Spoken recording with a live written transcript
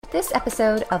This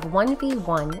episode of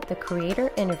 1v1, the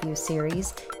Creator Interview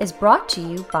Series, is brought to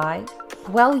you by,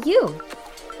 well, you.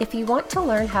 If you want to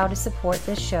learn how to support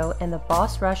this show and the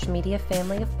Boss Rush Media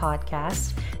family of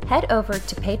podcasts, head over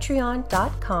to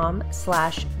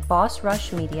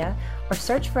patreon.com/bossrushmedia or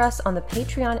search for us on the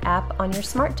Patreon app on your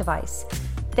smart device.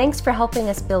 Thanks for helping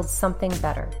us build something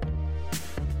better.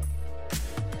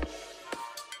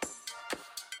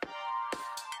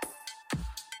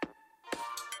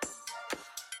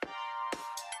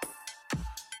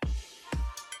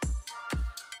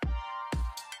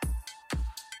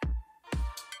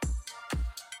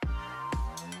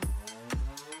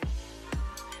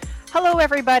 Hello,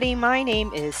 everybody. My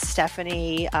name is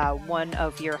Stephanie, one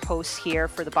of your hosts here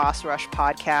for the Boss Rush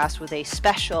podcast with a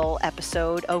special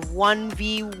episode of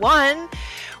 1v1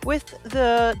 with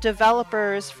the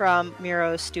developers from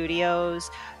Muro Studios,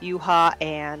 Yuha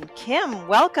and Kim.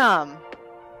 Welcome.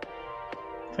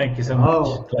 Thank you so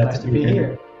much. Glad to be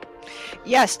here.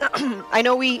 Yes, I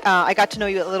know I got to know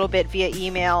you a little bit via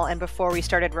email and before we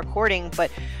started recording, but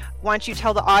why don't you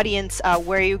tell the audience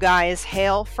where you guys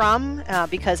hail from?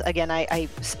 Because again, I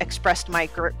expressed my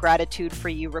gratitude for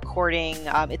you recording.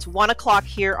 It's 1 o'clock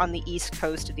here on the East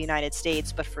Coast of the United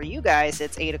States, but for you guys,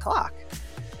 it's 8 o'clock.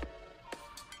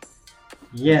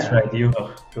 Yeah, that's right. You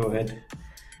go ahead.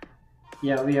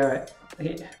 Yeah, we are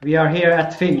here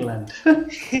at Finland.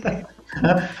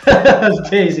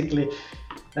 Basically,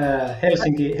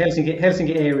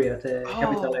 Helsinki area, the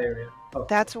capital area.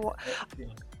 That's what.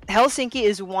 Helsinki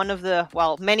is one of the,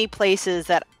 many places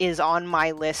that is on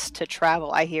my list to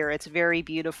travel. I hear it's very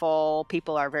beautiful.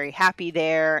 People are very happy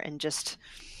there and just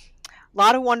a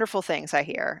lot of wonderful things I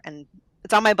hear. And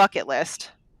it's on my bucket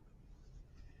list.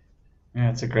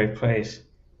 Yeah, it's a great place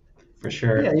for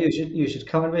sure. Yeah, you should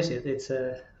come and visit. It's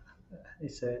a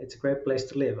great place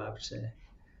to live, I would say.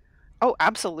 Oh,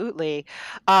 absolutely.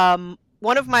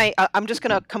 One of my, I'm just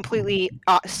going to completely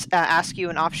ask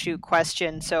you an offshoot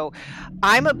question. So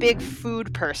I'm a big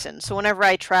food person. So whenever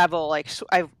I travel, like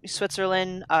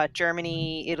Switzerland,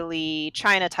 Germany, Italy,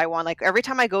 China, Taiwan, like every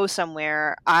time I go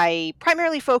somewhere, I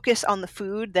primarily focus on the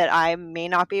food that I may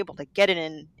not be able to get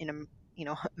in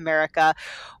America.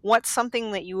 What's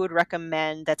something that you would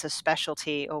recommend that's a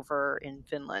specialty over in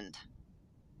Finland?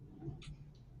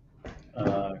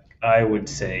 I would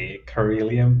say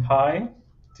Karelian pie.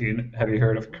 Have you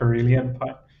heard of Karelian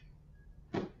pie?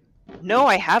 No,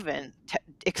 I haven't.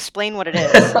 Explain what it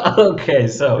is. Okay,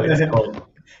 so it's called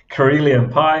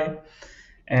Karelian pie,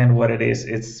 and what it is,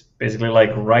 it's basically like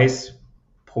rice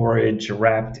porridge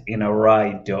wrapped in a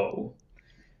rye dough.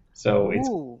 So it's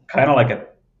kind of like a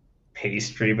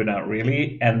pastry, but not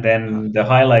really. And then the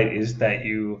highlight is that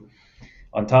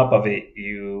on top of it,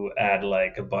 you add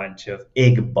like a bunch of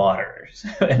egg butters.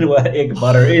 And what egg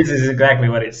butter is exactly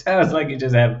what it sounds like. You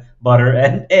just have butter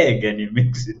and egg and you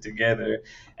mix it together.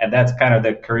 And that's kind of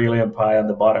the Karelian pie. On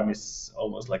the bottom is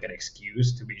almost like an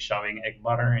excuse to be shoving egg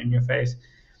butter in your face.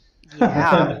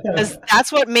 Yeah, because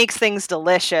that's what makes things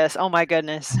delicious. Oh my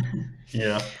goodness.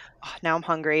 Yeah. Oh, now I'm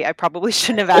hungry. I probably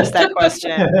shouldn't have asked that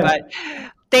question, but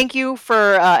thank you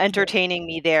for entertaining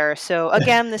me there. So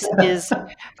again, this is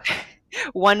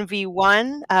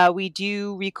 1v1. We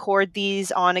do record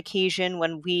these on occasion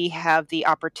when we have the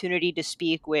opportunity to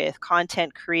speak with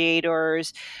content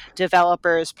creators,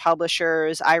 developers,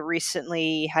 publishers. I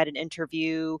recently had an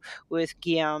interview with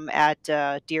Guillaume at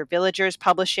Dear Villagers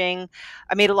Publishing.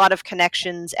 I made a lot of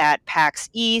connections at PAX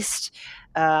East.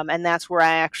 And that's where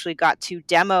I actually got to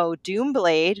demo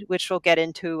Doomblade, which we'll get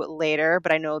into later,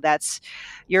 but I know that's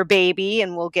your baby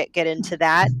and we'll get into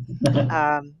that.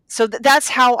 So that's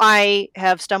how I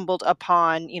have stumbled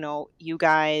upon, you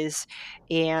guys,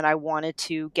 and I wanted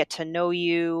to get to know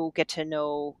you, get to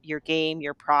know your game,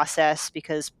 your process,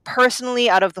 because personally,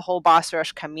 out of the whole Boss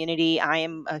Rush community, I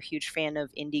am a huge fan of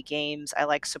indie games. I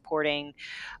like supporting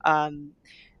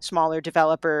smaller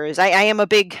developers. I am a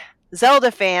big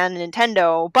Zelda fan,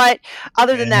 Nintendo, but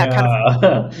other than that, kind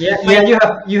of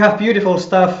you have beautiful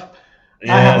stuff.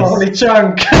 Yes. I have only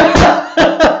junk.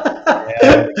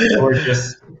 Yeah,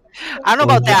 gorgeous. I don't know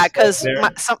about that because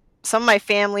some of my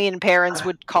family and parents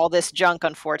would call this junk,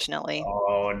 unfortunately.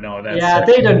 Oh no, they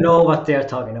don't know what they're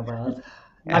talking about.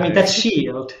 I mean, that's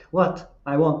Shield. What?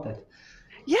 I want that.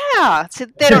 Yeah, so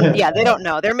they don't. Yeah, they don't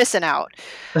know. They're missing out.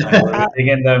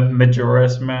 Again, the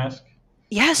Majora's Mask.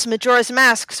 Yes, Majora's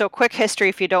Mask. So quick history,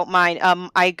 if you don't mind.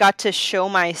 I got to show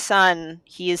my son,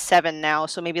 he is 7 now,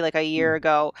 so maybe like a year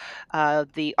ago,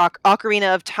 the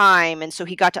Ocarina of Time. And so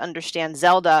he got to understand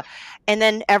Zelda. And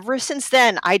then ever since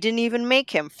then, I didn't even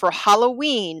make him. For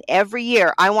Halloween, every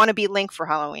year, I want to be Link for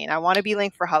Halloween. I want to be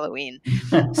Link for Halloween.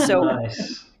 So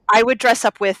Nice. I would dress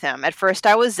up with him. At first,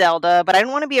 I was Zelda, but I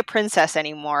didn't want to be a princess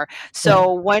anymore.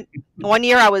 So one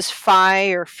year I was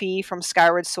Fi from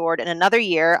Skyward Sword, and another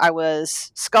year I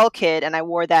was Skull Kid, and I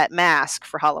wore that mask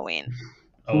for Halloween.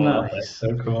 Oh, that's Nice.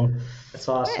 so cool. That's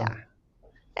awesome. Yeah.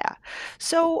 Yeah.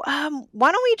 So,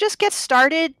 why don't we just get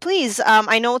started, please?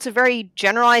 I know it's a very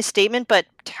generalized statement, but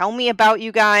tell me about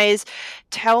you guys.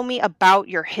 Tell me about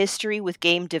your history with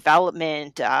game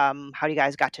development. How you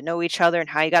guys got to know each other and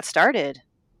how you got started.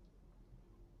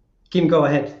 Kim, go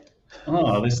ahead.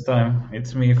 Oh, this time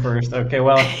it's me first. Okay,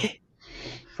 well,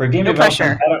 for game No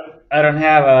development, pressure. I don't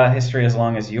have a history as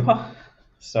long as you have.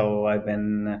 So I've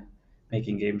been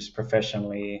making games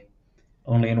professionally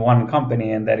only in one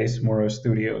company, and that is Muro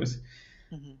Studios.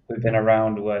 Mhm. We've been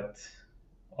around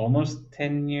almost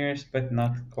 10 years, but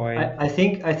not quite. I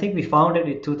think we founded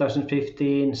in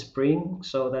 2015 spring.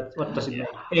 So that what does it Yeah,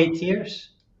 make? 8 years.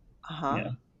 Uh-huh.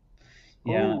 yeah,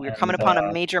 yeah, Oh, you're coming and upon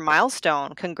a major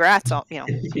milestone. Congrats on. yeah,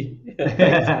 thanks, Yeah.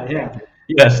 thank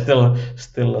you. Yeah,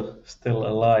 still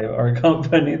alive. Our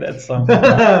company. That's something.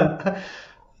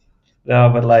 No,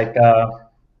 but like,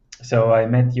 so I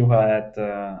met Juha at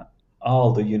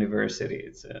Aalto University.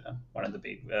 It's one of the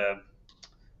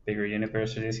bigger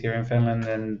universities here in Finland,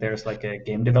 and there's like a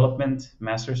game development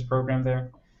master's program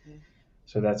there. Mhm.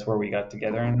 So that's where we got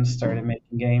together and started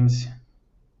making games.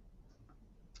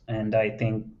 And I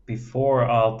think before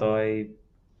Aalto, I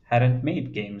hadn't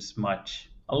made games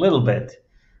much. A little bit.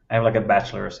 I have like a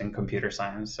bachelor's in computer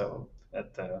science, so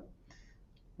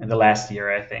in the last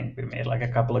year, I think we made like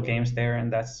a couple of games there,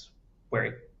 and that's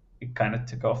where it kind of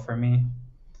took off for me.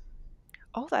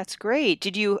 Oh, that's great.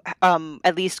 Did you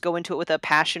at least go into it with a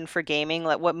passion for gaming?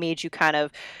 Like, what made you kind of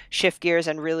shift gears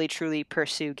and really truly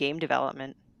pursue game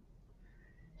development?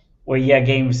 Well, yeah,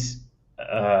 games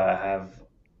have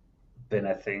been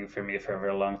a thing for me for a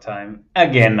very long time.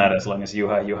 Again, not as long as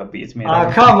Juha. Juha beats me at Oh,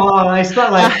 everything. come on. It's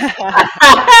not like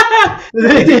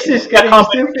this is getting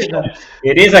stupid.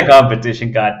 It is a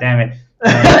competition, god damn it.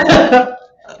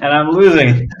 And I'm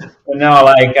losing. But no,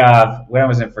 like when I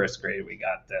was in first grade, we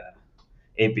got the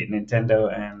 8-bit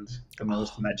Nintendo and the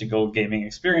most magical gaming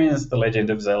experience, The Legend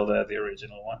of Zelda, the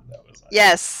original one.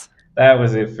 Yes. That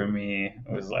was it for me.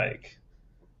 It was like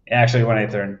actually when I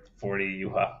turned 40,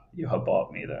 Juha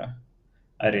bought me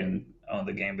I didn't own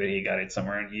the game, but he got it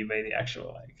somewhere on eBay. The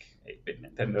actual like 8-bit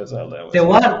Nintendo Zelda was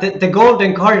The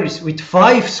golden cartridge with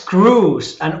 5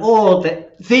 screws and all the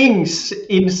things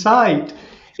inside.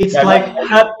 It's yeah, like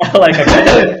not like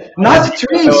a not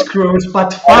 3 screws,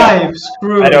 but 5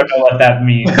 screws. I don't know what that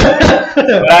means,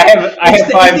 but I have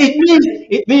 5.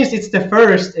 It means it's the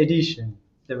first edition,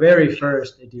 the very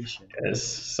first edition. Yes,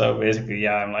 so basically,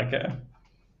 yeah, I'm like a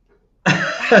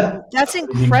That's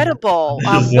incredible.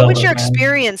 What was your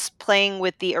experience playing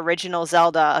with the original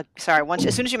Zelda? Sorry,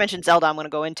 as soon as you mentioned Zelda, I'm going to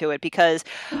go into it because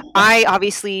I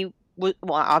obviously,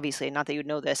 obviously, not that you'd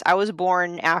know this, I was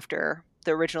born after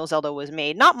the original Zelda was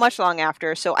made, not much long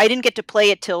after, so I didn't get to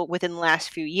play it till within the last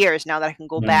few years, now that I can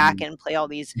go back and play all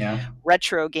these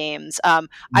retro games.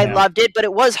 I loved it, but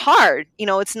it was hard.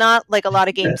 It's not like a lot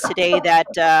of games today that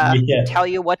tell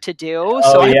you what to do.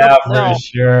 Oh, yeah, for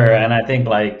sure. And I think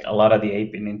like a lot of the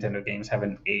 8-bit Nintendo games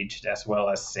haven't aged as well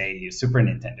as, say, Super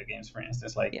Nintendo games, for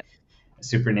instance. Like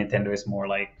Super Nintendo is more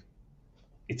like,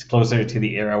 it's closer to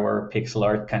the era where pixel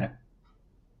art kind of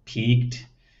peaked.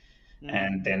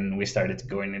 And then we started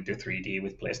going into 3D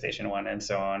with PlayStation 1 and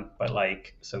so on. But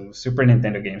like, so Super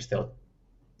Nintendo games still,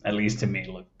 at least to me,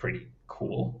 look pretty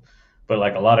cool. But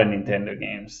like a lot of Nintendo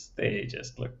games, they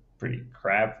just look pretty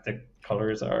crap. The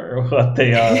colors are what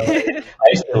they are. I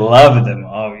used to love them,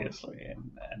 obviously.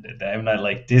 And I'm not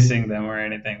like dissing them or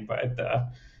anything, but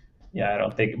yeah, I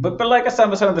don't think. But like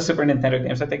some of the Super Nintendo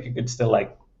games, I think you could still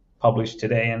like publish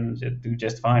today and do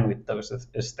just fine with those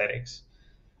aesthetics.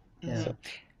 Yeah. So.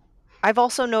 I've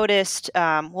also noticed,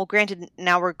 well, granted,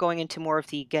 now we're going into more of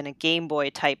the Game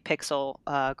Boy type pixel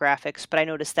graphics, but I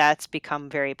noticed that's become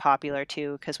very popular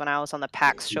too, because when I was on the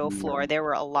PAX show floor, there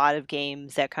were a lot of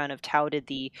games that kind of touted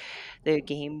the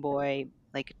Game Boy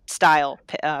like style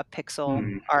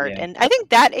pixel art, and I think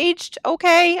that aged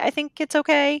okay. I think it's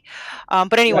okay.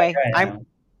 But anyway,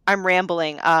 I'm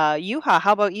rambling. Juha,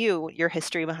 how about you? Your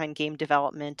history behind game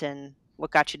development and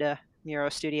what got you to Muro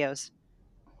Studios?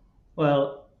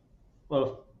 Well,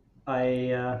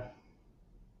 I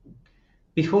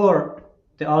before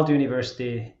the Aalto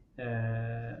University,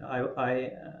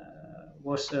 I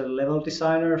was a level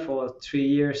designer for 3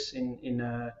 years in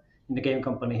the game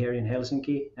company here in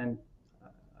Helsinki, and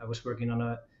I was working on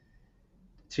a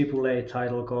AAA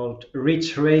title called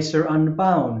Ridge Racer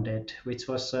Unbounded, which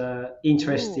was an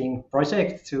interesting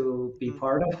project to be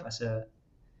part of as a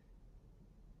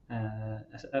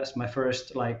as my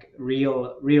first like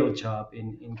real job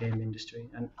in game industry.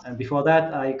 And before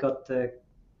that, I got the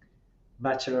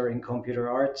bachelor in computer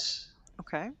arts.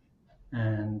 Okay.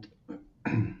 And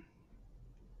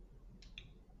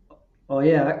oh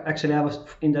yeah, actually, I was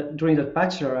during that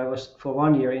bachelor. I was for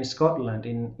 1 year in Scotland,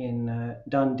 in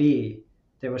Dundee.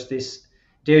 There was this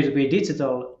Dare to Be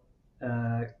Digital,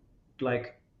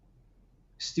 like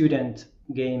student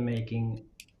game making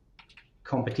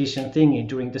competition thingy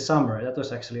during the summer. That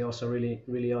was actually also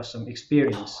really awesome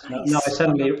experience. Nice. Now I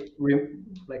suddenly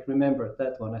remember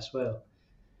that one as well.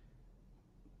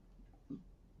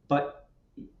 But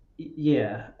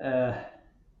yeah,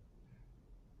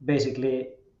 basically,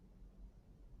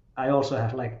 I also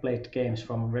have like played games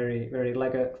from very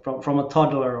like from a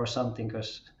toddler or something,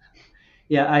 because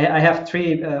yeah, I have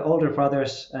three older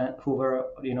brothers who were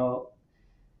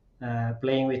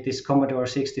playing with this Commodore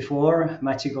 64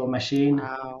 magical machine.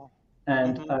 Wow.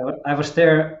 And I was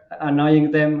there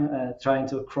annoying them, trying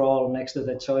to crawl next to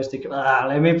the joystick.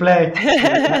 Let me play.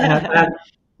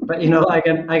 But I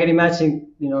can imagine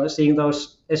seeing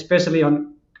those, especially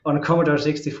on Commodore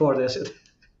 64.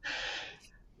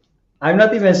 I'm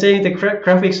not even saying the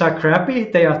graphics are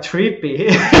crappy; they are trippy.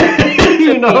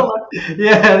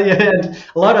 Yeah, and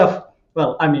a lot of,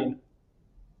 well, I mean,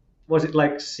 was it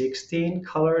like 16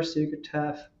 colors you could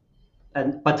have,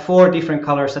 but 4 different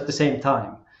colors at the same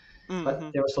time. Mm-hmm.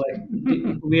 But there was like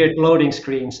weird loading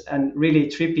screens and really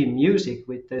trippy music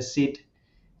with the SID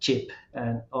chip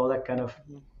and all that kind of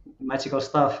magical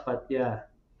stuff. But yeah,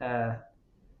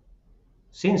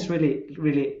 since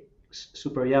really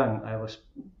super young, I was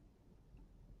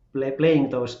playing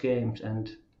those games, and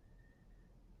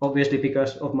obviously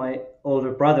because of my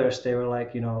older brothers, they were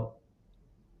like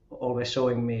always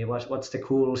showing me what's the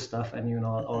cool stuff, and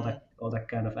all that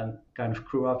kind of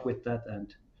grew up with that,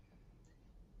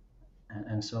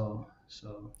 and so.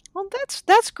 Well,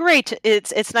 that's great.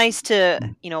 It's nice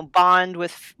to bond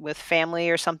with family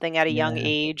or something at a young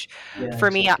age. Yeah, For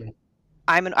exactly. me,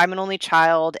 I'm an only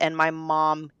child, and my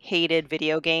mom hated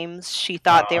video games. She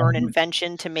thought they were an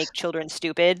invention to make children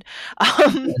stupid.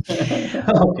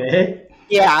 Okay.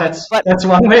 Yeah, that's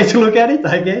one way to look at it,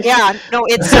 I guess. Yeah, no,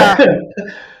 it's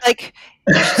like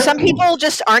some people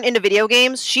just aren't into video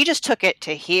games. She just took it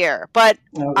to here, but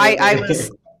Okay. I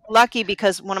was lucky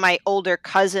because one of my older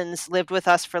cousins lived with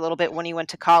us for a little bit when he went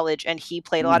to college, and he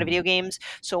played a lot of video games.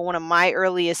 So one of my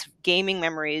earliest gaming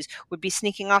memories would be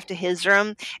sneaking off to his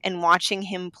room and watching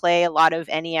him play a lot of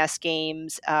NES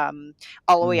games,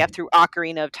 all the way up through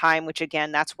Ocarina of Time, which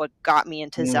again, that's what got me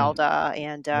into Zelda.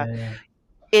 And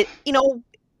it,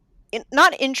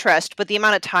 not interest, but the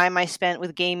amount of time I spent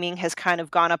with gaming has kind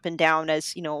of gone up and down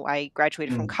as I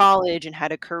graduated from college and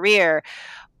had a career.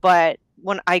 But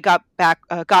when I got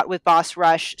with Boss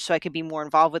Rush, so I could be more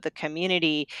involved with the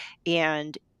community,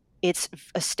 and it's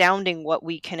astounding what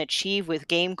we can achieve with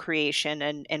game creation.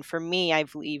 And for me, I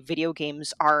believe video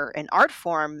games are an art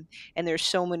form, and there's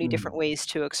so many different ways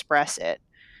to express it.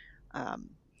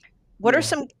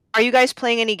 Are you guys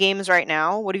playing any games right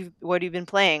now? What have you been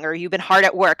playing? Or you've been hard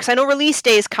at work? Because I know release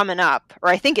day is coming up, or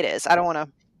I think it is. I don't want to.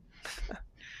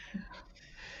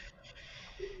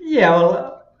 Yeah,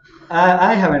 well,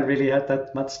 I haven't really had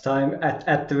that much time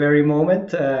at the very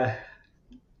moment.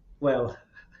 Well,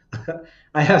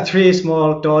 I have 3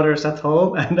 small daughters at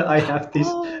home, and I have this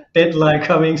deadline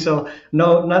coming, so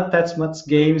no, not that much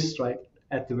games right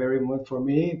at the very moment for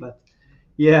me. But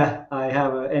yeah, I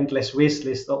have an endless wish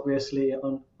list, obviously,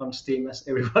 on Steam as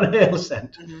everyone else,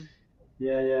 and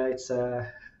yeah, it's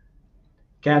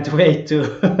can't wait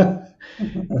to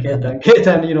get and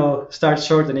start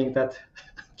shortening that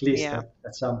list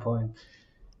at some point.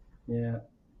 Yeah.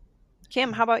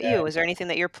 Kim, how about you? Is there anything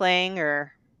that you're playing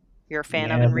or you're a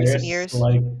fan of in recent years?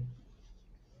 I'm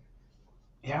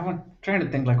trying to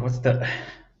think what's the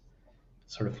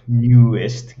sort of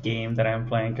newest game that I'm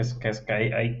playing, because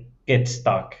I get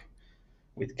stuck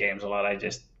with games a lot. I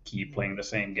just keep playing the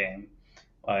same game.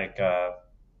 The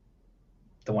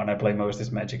one I play most is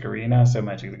Magic Arena, so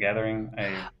Magic the Gathering.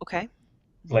 I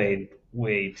played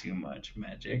way too much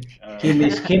Magic. Kim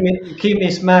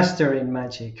is master in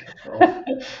Magic.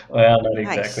 Well, not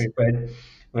exactly,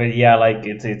 but yeah,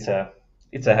 it's a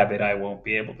habit I won't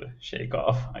be able to shake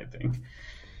off, I think.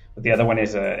 But the other one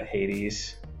is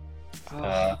Hades.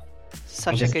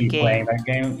 Such a good game. Playing that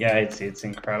game, yeah, it's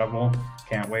incredible.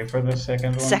 Can't wait for the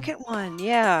second one. Second one,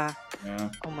 yeah.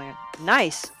 Oh my god,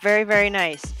 nice, very very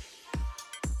nice.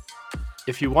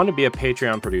 If you want to be a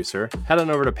Patreon producer, head on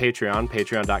over to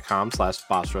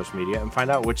patreon.com/bossrushmedia and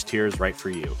find out which tier is right for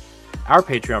you. Our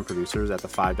Patreon producers at the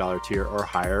 $5 tier or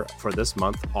higher for this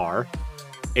month are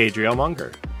Adriel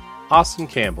Munger, Austin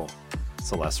Campbell,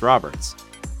 Celeste Roberts,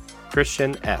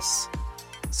 Christian S.,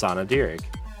 Sana Dierig,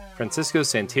 Francisco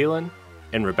Santillan,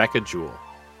 and Rebecca Jewell.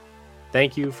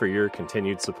 Thank you for your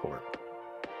continued support.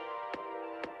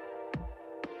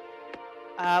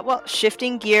 Well,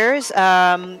 shifting gears,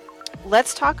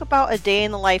 let's talk about a day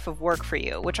in the life of work for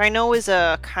you, which I know is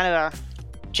a kind of a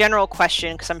general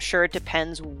question because I'm sure it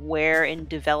depends where in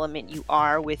development you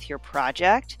are with your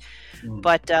project.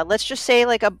 But let's just say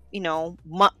like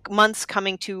months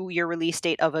coming to your release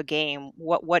date of a game.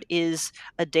 What is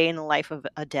a day in the life of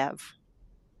a dev?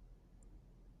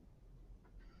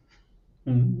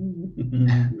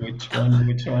 Which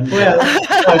one? Well,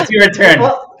 Oh, it's your turn.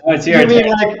 It's your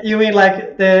turn. you mean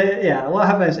like what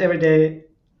happens every day?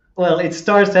 Well, it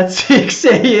starts at 6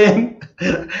 a.m.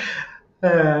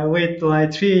 With my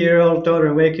 3-year-old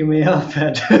daughter waking me up,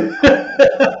 and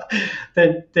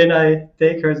then I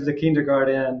take her to the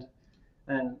kindergarten,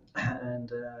 and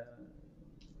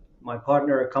my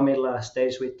partner Camilla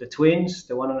stays with the twins,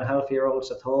 the 1.5-year-olds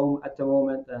at home at the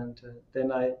moment, and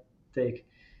then I take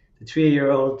the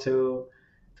 3-year-old to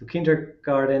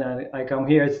kindergarten, and I come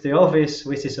here to the office,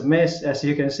 which is a mess, as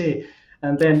you can see,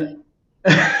 and then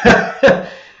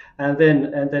and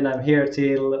then I'm here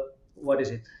till what is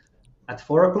it, at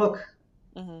 4 o'clock.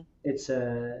 Mm-hmm. It's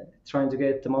trying to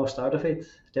get the most out of it,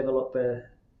 develop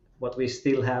what we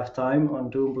still have time on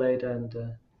Doomblade, and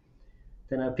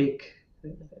then I pick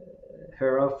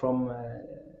her up from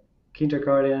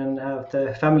kindergarten, have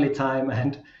the family time,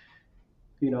 and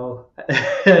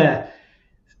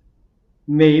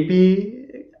maybe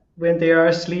when they are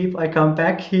asleep I come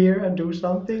back here and do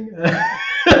something.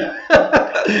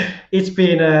 It's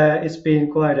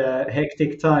been quite a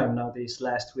hectic time now these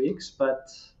last weeks, but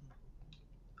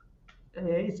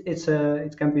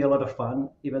it can be a lot of fun,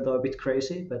 even though a bit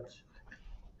crazy, but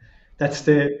that's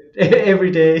the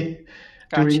every day.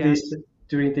 Gotcha.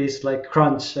 during these like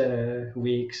crunch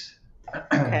weeks.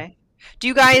 Okay. Do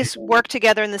you guys work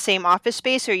together in the same office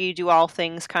space, or you do all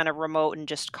things kind of remote and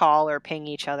just call or ping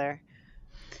each other?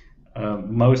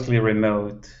 Mostly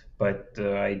remote, but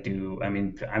I don't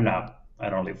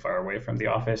live far away from the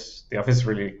office. The office is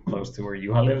really close to where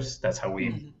Juha lives. That's how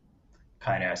we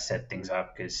kind of set things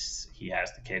up, because he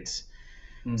has the kids.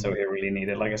 So he really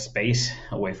needed like a space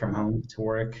away from home to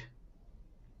work.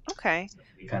 Okay. So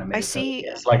we kind of made it's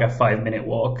like a 5-minute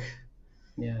walk.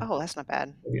 Yeah. Oh, that's not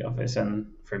bad. To the office, and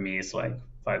for me it's like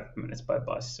 5 minutes by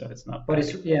bus, so it's not bad. But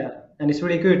it's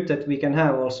really good that we can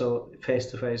have also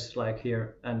face-to-face like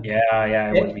here, and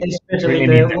especially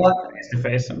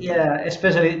face-to-face.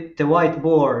 Especially the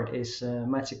whiteboard is a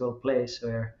magical place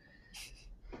where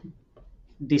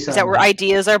design. Is that where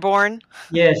ideas are born?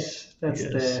 Yes, that's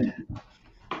the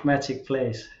magic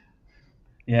place.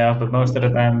 Yeah, but most of the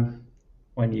time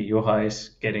when Juha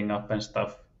is getting up and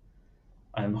stuff,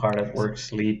 I'm hard at work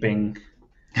sleeping.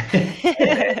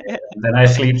 Then I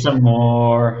sleep some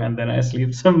more, and then I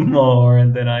sleep some more,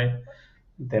 and then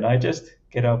I just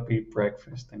get up, eat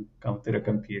breakfast, and come to the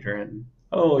computer. And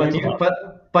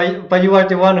but you are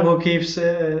the one who keeps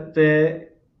the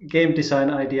game design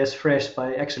ideas fresh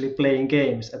by actually playing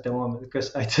games at the moment,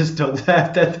 because I just don't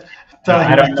have that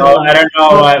time. I don't know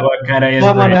what kind of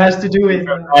someone has to do it.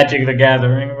 Magic the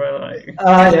Gathering, but like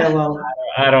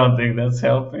I don't think that's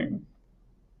helping.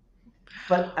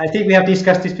 But I think we have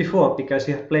discussed this before, because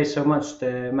you have played so much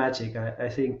the Magic. I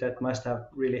think that must have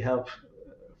really helped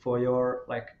for your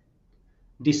like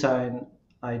design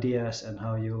ideas and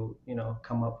how you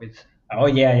come up with. Oh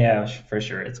yeah, for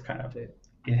sure. It's kind of it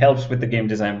helps with the game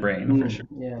design brain for sure.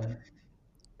 Yeah.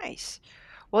 Nice.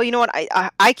 Well, you know what?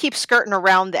 I keep skirting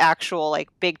around the actual like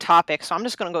big topic, so I'm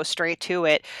just going to go straight to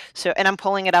it. And I'm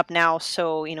pulling it up now,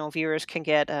 so viewers can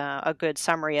get a good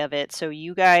summary of it. So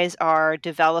you guys are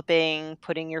developing,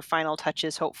 putting your final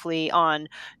touches, hopefully, on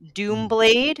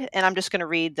Doomblade, and I'm just going to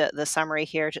read the summary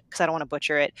here because I don't want to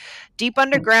butcher it. Deep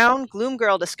underground, Gloom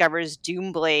Girl discovers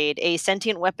Doomblade, a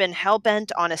sentient weapon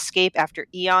hell-bent on escape after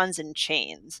eons in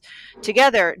chains.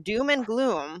 Together, Doom and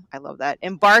Gloom, I love that,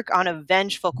 embark on a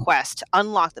vengeful quest to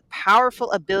unlock the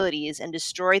powerful abilities and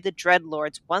destroy the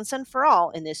Dreadlords once and for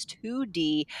all in this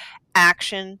 2D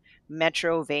action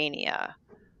Metroidvania.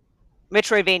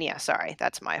 Sorry,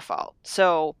 that's my fault.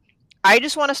 So I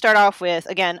just want to start off with,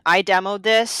 again, I demoed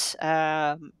this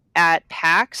at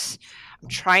PAX. I'm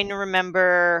trying to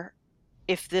remember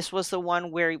if this was the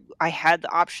one where I had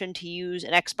the option to use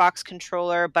an Xbox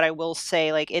controller, but I will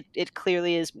say like it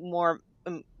clearly is more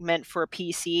meant for a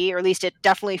PC, or at least it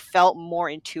definitely felt more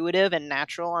intuitive and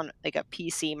natural on like a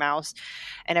PC mouse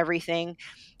and everything.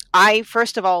 I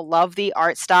first of all love the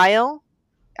art style.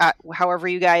 however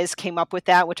you guys came up with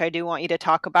that, which I do want you to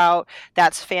talk about,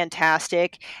 that's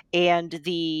fantastic. And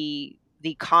the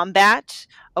combat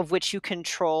of which you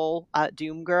control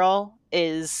Doom Girl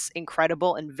is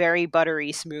incredible and very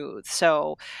buttery smooth.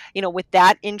 So, with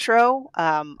that intro,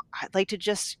 I'd like to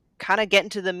just kind of get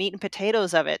into the meat and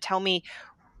potatoes of it. Tell me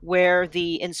where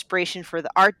the inspiration for the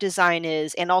art design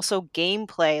is, and also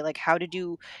gameplay. Like, how did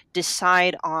you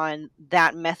decide on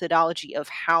that methodology of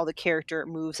how the character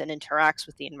moves and interacts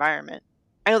with the environment?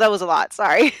 I know that was a lot.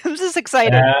 Sorry. I'm just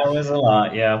excited. That was a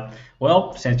lot, yeah.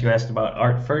 Well, since you asked about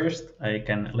art first, I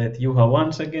can let Juha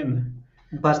once again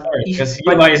But start, if because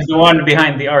Juha is the one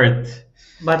behind the art.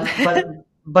 but but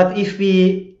but if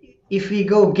we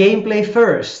go gameplay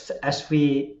first, as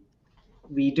we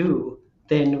do,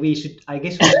 then I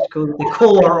guess we should go to the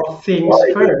core of things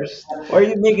first. Why are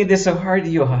you making this so hard,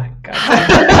 Juha?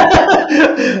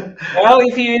 Well,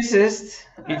 if you insist,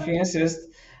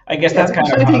 I guess that's kind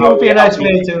So of I think it how would be a nice we,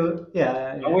 way to,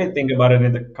 yeah. how we think about it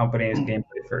in the company is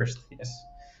gameplay first. Yes,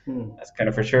 Hmm. that's kind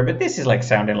of for sure. But this is like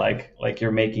sounding like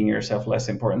you're making yourself less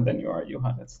important than you are,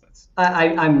 Juha. That's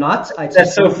I'm not.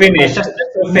 that's so Finnish. That's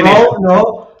so Finnish.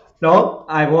 No.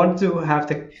 I want to have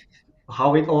the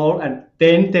how it all, and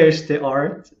then there's the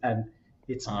art, and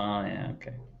it's Oh yeah,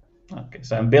 okay.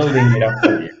 So I'm building it up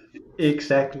for you.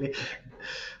 exactly.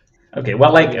 Okay,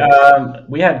 well, like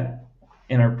we had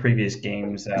in our previous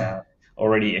games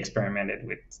already experimented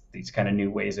with these kind of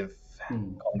new ways of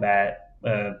combat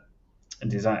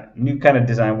design, new kind of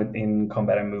design within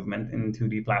combat and movement in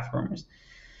 2D platformers.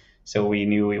 So we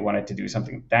knew we wanted to do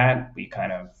something like that. We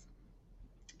kind of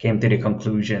came to the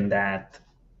conclusion that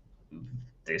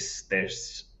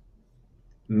there's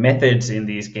methods in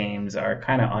these games are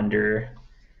kind of under.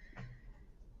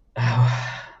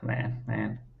 Oh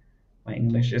man, my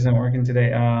English isn't working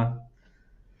today.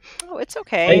 Oh, it's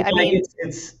okay. I mean,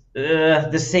 it's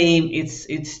the same.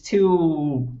 It's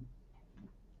too.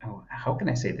 Oh, how can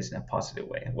I say this in a positive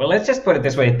way? Well, let's just put it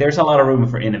this way: there's a lot of room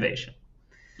for innovation,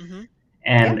 mhm.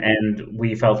 and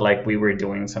we felt like we were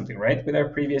doing something right with our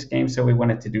previous game, so we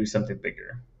wanted to do something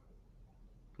bigger.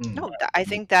 No, I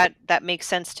think that makes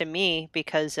sense to me,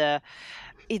 because the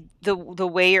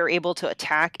way you're able to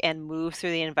attack and move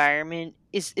through the environment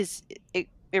is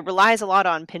it relies a lot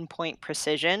on pinpoint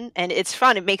precision, and it's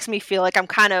fun. It makes me feel like I'm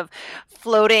kind of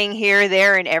floating here,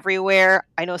 there, and everywhere.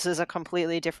 I know this is a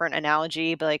completely different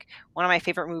analogy, but like, one of my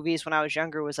favorite movies when I was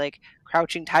younger was like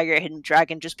Crouching Tiger, Hidden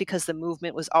Dragon, just because the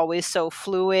movement was always so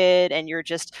fluid, and you're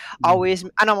just always.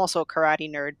 And I'm also a karate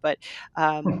nerd, but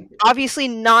obviously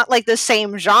not like the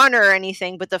same genre or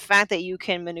anything, but the fact that you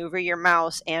can maneuver your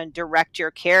mouse and direct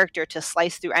your character to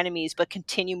slice through enemies but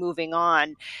continue moving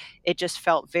on, it just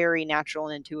felt very natural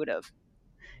and intuitive.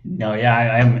 No, yeah,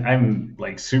 I'm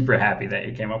like super happy that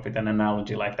you came up with an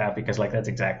analogy like that, because like that's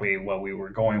exactly what we were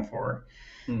going for.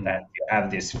 That you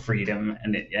have this freedom,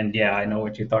 and yeah, I know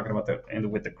what you're talking about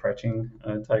with the Crouching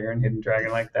Tiger and Hidden Dragon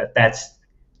like that. That's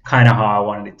kind of how I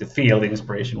wanted it to feel. The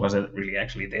inspiration wasn't really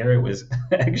actually there; it was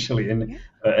actually in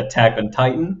Attack on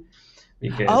Titan,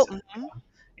 because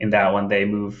in that one they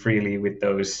move freely with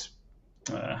those.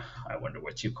 I wonder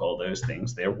what you call those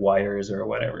things. They're wires or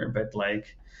whatever, but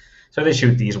like. So they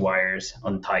shoot these wires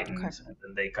on Titans, and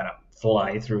then they kind of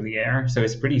fly through the air. So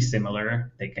it's pretty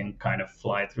similar. They can kind of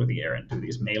fly through the air and do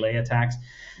these melee attacks.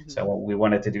 So we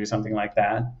wanted to do something like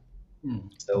that.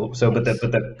 But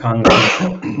the kung fu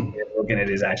looking at it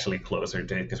is actually closer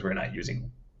to it, because we're not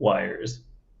using wires.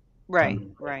 Right.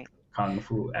 Kung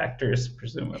fu actors,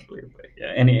 presumably. But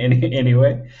yeah.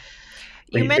 Anyway.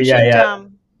 You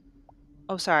mentioned.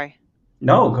 Oh, sorry.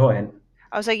 No, go ahead.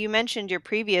 I was like, you mentioned your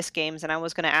previous games, and I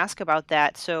was going to ask about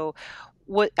that. So,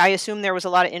 what I assume there was a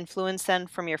lot of influence then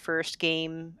from your first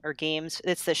game or games.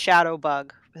 It's the Shadow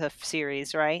Bug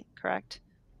series, right? Correct?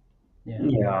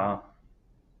 Yeah.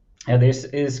 This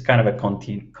is kind of a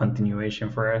continuation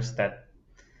for us. That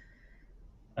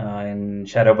in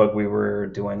Shadowbug we were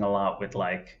doing a lot with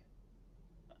like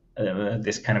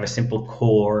this kind of a simple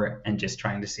core, and just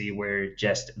trying to see where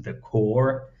just the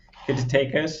core could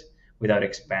take us without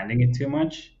expanding it too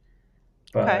much.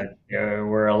 But there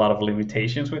were a lot of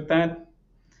limitations with that.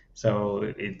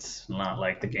 So it's not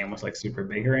like the game was like super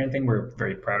big or anything. We're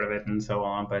very proud of it and so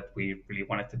on, but we really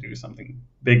wanted to do something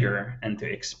bigger and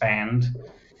to expand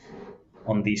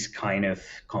on this kind of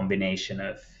combination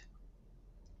of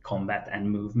combat and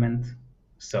movement.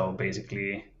 So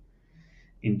basically,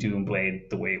 in Doomblade,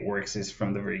 the way it works is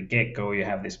from the very get-go, you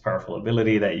have this powerful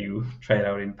ability that you try it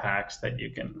out in packs, that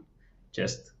you can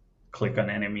just click on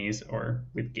enemies or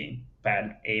with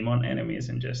gamepad aim on enemies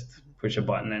and just push a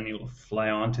button, and you'll fly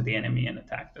onto the enemy and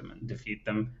attack them and defeat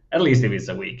them. At least if it's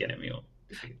a weak enemy, you'll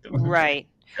Right.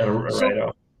 So right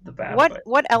off the bat. what But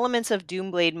what elements of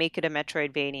Doomblade make it a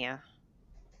Metroidvania?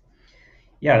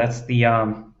 yeah, that's the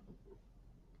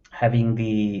having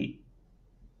the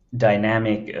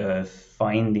dynamic of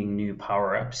finding new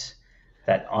power-ups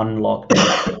that unlock new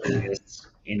areas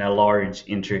in a large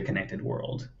interconnected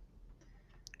world.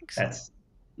 Excellent.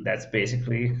 That's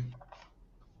basically,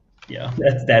 yeah,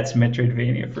 that's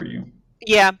Metroidvania for you.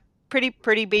 Yeah,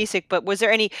 pretty basic, but was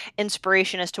there any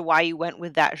inspiration as to why you went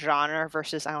with that genre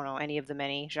versus, I don't know, any of the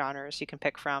many genres you can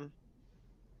pick from?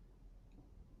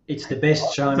 It's the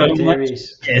best So genre much, there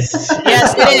is. yes.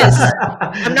 Yes, it is.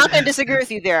 I'm not going to disagree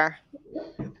with you there.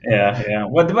 Yeah.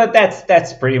 But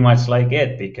that's pretty much like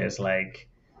it, because like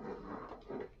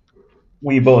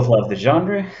we both love the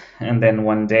genre, and then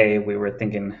one day we were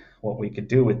thinking what we could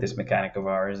do with this mechanic of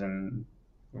ours, and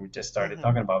we just started Mhm.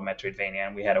 talking about Metroidvania,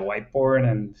 and we had a whiteboard,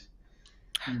 and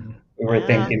we were Yeah.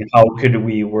 thinking how could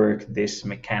we work this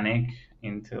mechanic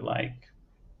into like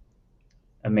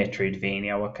a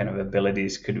Metroidvania? What kind of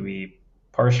abilities could we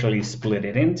partially split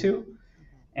it into,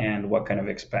 and what kind of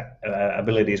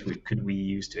abilities could we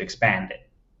use to expand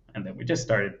it? And then we just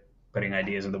started putting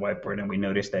ideas on the whiteboard, and we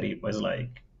noticed that it was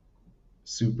like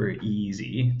super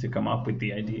easy to come up with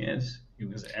the ideas.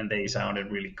 And they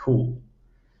sounded really cool.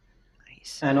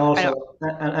 Nice. And I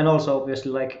know. also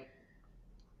obviously, like,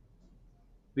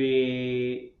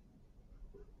 we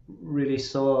really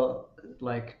saw,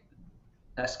 like,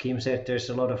 as Kim said, there's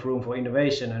a lot of room for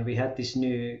innovation, and we had this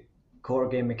new core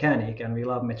game mechanic, and we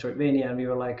love Metroidvania, and we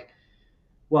were like,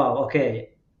 wow, okay,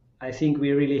 I think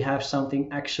we really have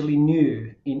something actually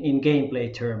new in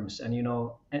gameplay terms. And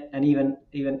and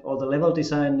even all the level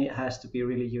design has to be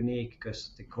really unique,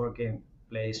 because the core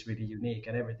gameplay is really unique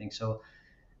and everything. So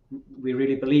we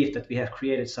really believe that we have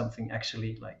created something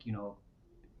actually, like,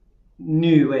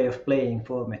 new way of playing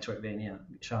for Metroidvania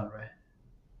genre.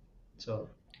 So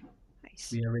Nice.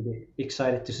 we are really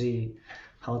excited to see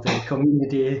how the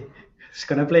community is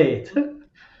gonna play it.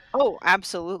 Oh,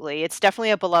 absolutely. It's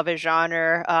definitely a beloved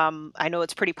genre. I know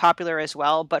it's pretty popular as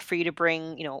well, but for you to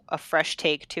bring, a fresh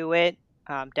take to it,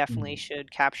 definitely Mm.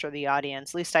 should capture the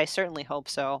audience. At least I certainly hope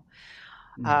so.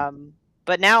 Mm. Um,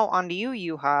 but now on to you,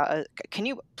 Yuha. Can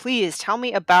you please tell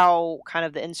me about kind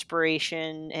of the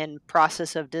inspiration and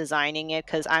process of designing it?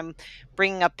 Because I'm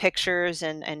bringing up pictures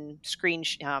and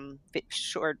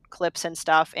short clips and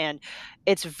stuff, and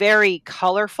it's very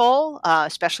colorful,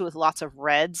 especially with lots of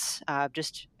reds.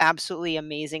 Just absolutely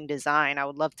amazing design. I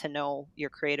would love to know your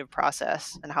creative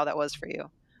process and how that was for you.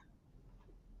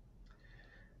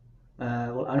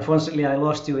 Well, unfortunately, I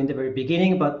lost you in the very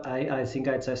beginning, but I think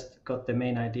I just got the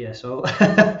main idea. So,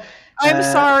 I'm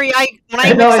sorry. When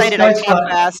I'm no, excited, I it's talk fine.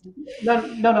 fast.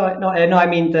 No. I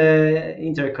mean the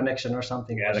interconnection or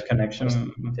something Yeah, the was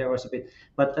connection. there was a bit,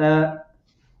 but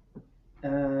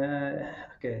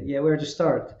okay, yeah, where to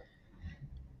start?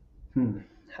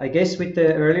 I guess with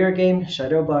the earlier game,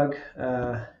 Shadowbug,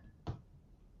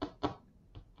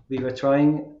 we were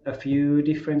trying a few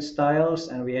different styles,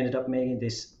 and we ended up making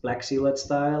this black silhouette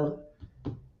style.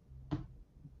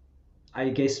 I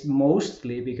guess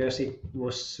mostly because it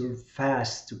was so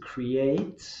fast to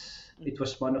create. It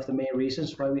was one of the main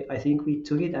reasons why I think we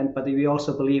took it, but we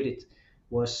also believed it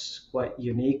was quite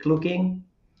unique looking.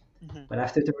 Mhm. But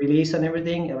after the release and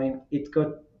everything, I mean, it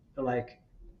got like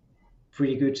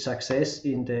pretty good success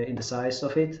in the size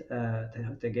of it,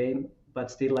 the game.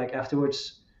 But still, like,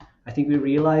 afterwards, I think we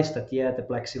realized that, yeah, the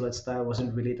black silhouette style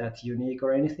wasn't really that unique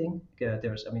or anything.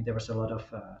 There was a lot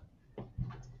of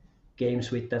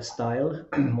games with that style,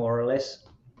 more or less.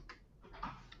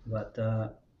 But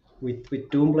with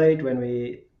Doomblade, when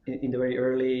we in the very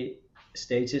early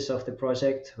stages of the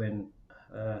project, when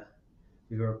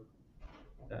we were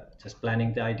just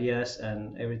planning the ideas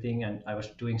and everything, and I was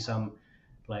doing some,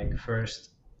 like, first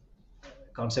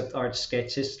concept art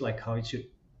sketches, like how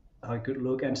it could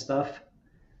look and stuff.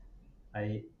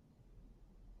 I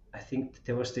I think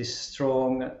there was this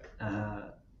strong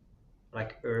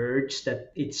like urge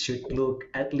that it should look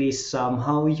at least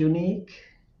somehow unique.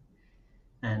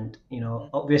 And Mhm.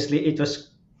 obviously it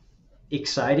was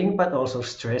exciting but also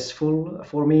stressful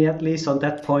for me, at least on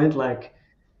that point, like,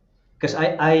 because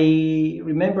I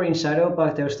remember in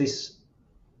Shadowbug there was this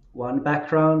one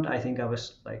background. I think I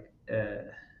was like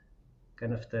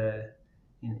kind of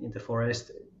in the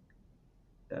forest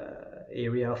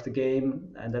area of the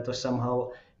game, and that was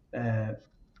somehow uh,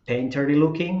 painterly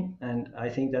looking. And I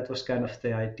think that was kind of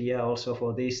the idea also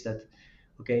for this, that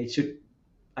okay,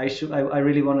 I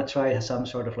really want to try some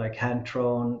sort of like hand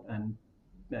drawn and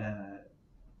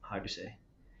how do you say,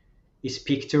 is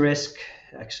picturesque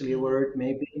actually a Mhm. word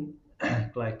maybe,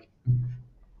 like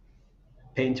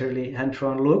painterly,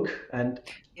 hand-drawn look. And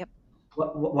Yep.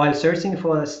 while searching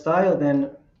for the style,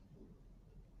 then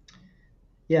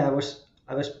yeah, I was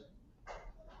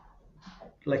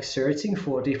like searching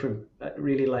for different,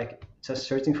 really like just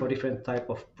searching for different type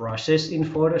of brushes in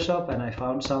Photoshop, and I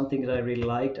found something that I really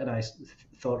liked, and I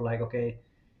thought like, okay,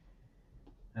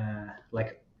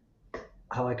 like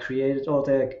how I created all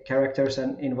the characters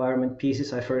and environment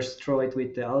pieces. I first draw it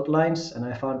with the outlines, and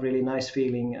I found really nice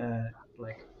feeling,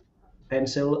 like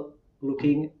pencil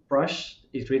looking brush.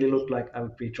 It really looked like I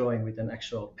would be drawing with an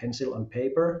actual pencil on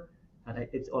paper, and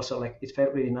it also like it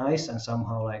felt really nice, and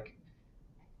somehow like,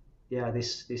 yeah,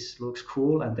 this looks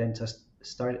cool, and then just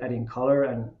started adding color.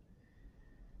 And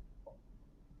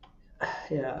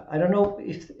yeah, I don't know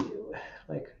if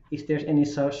like if there's any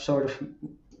sort of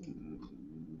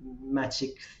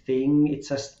magic thing. It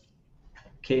just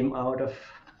came out of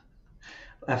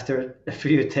after a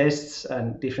few tests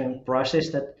and different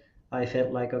brushes that I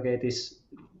felt like, okay, this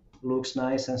looks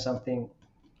nice and something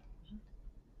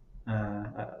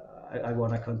I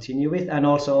want to continue with. And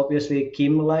also obviously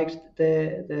Kim liked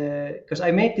the because I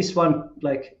made this one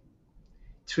like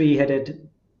three-headed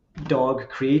dog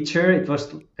creature. It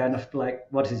was kind of like,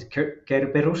 what is it,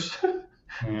 Kerberus?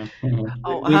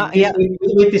 Oh, with, yeah.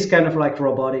 with this kind of like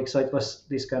robotic. So it was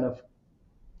this kind of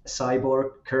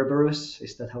cyborg Kerberus.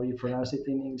 Is that how you pronounce it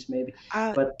in English? Maybe.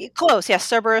 But Close. Yeah,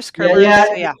 Cerberus, yeah,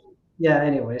 Kerberos. Yeah. yeah.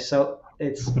 Anyway, so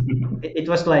it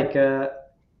was like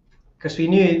because we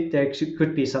knew there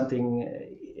could be something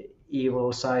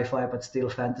evil sci-fi but still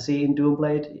fantasy in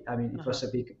Doomblade. I mean, it was a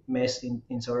big mess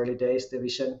in so early days, the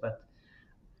vision, but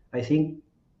I think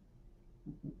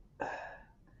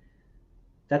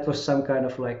that was some kind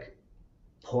of like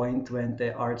point when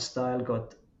the art style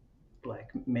got like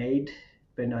made,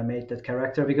 when I made that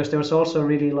character, because there was also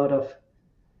really a lot of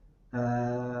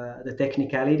the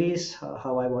technicalities,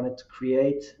 how I wanted to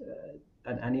create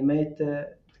and animate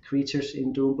the creatures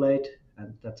in Doomblade,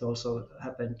 and that also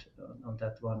happened on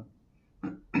that one.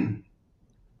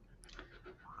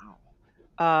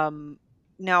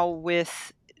 Now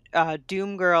with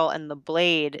Doom Girl and the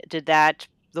Blade, did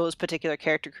those particular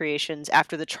character creations,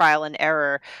 after the trial and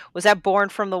error, was that born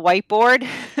from the whiteboard?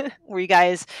 Were you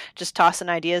guys just tossing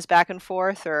ideas back and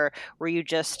forth, or were you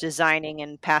just designing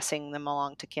and passing them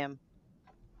along to Kim?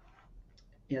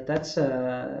 Yeah, that's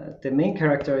the main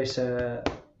character is a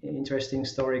interesting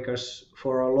story, because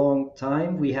for a long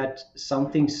time we had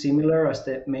something similar as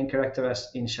the main character as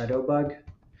in Shadowbug,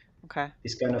 Okay.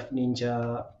 this kind of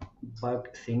ninja bug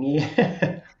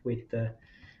thingy with the,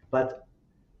 but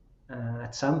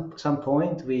at some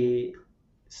point we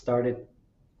started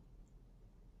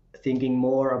thinking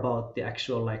more about the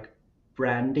actual like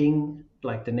branding.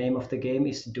 Like the name of the game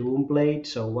is Doomblade,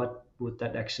 so what would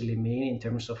that actually mean in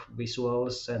terms of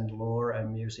visuals and lore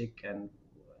and music and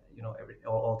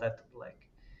all that like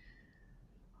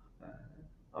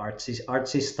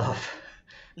artsy stuff.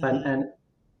 Mm-hmm.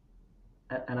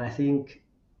 And I think,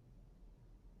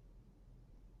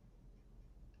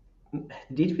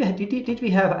 did we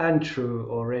have Andrew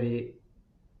already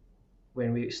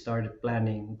when we started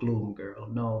planning Gloom Girl?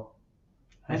 No,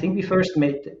 I think we first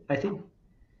made. I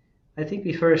think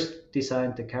we first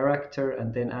designed the character,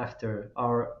 and then after,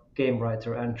 our game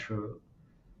writer Andrew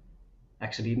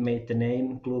actually made the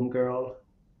name Gloom Girl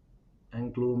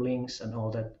and Gloomlings and all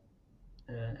that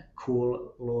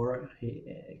cool lore he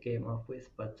came up with.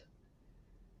 But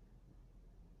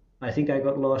I think I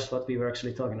got lost what we were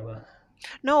actually talking about.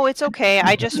 No, it's okay.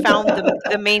 I just found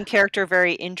the main character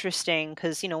very interesting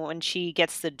because, when she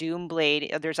gets the Doom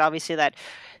Blade, there's obviously that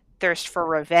thirst for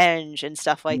revenge and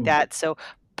stuff like that. So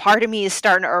part of me is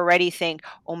starting to already think,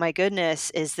 oh my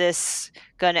goodness, is this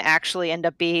going to actually end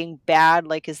up being bad?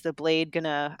 Like, is the Blade going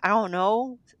to, I don't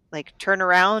know, like turn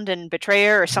around and betray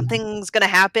her, or something's going to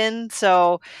happen?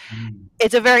 So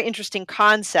it's a very interesting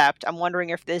concept. I'm wondering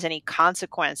if there's any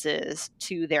consequences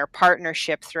to their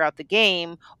partnership throughout the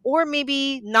game, or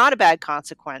maybe not a bad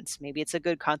consequence. Maybe it's a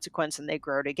good consequence and they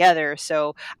grow together.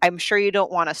 So I'm sure you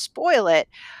don't want to spoil it,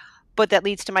 but that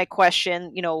leads to my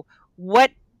question,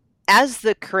 what, as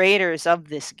the creators of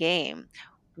this game,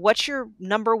 what's your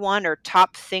number one or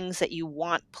top things that you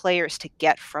want players to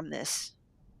get from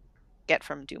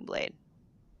Doomblade?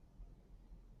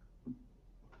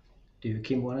 Do you,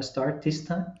 Kim, want to start this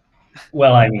time?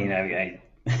 Well, I mean, I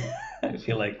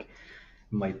feel like I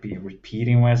might be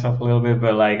repeating myself a little bit,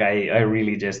 but like I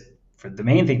really just, for the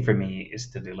main thing for me is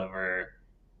to deliver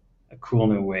a cool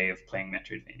new way of playing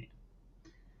Metroidvania.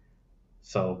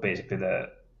 So basically,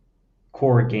 the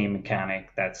core game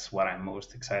mechanic, that's what I'm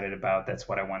most excited about. That's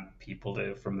what I want people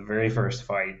to, from the very first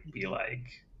fight, be like,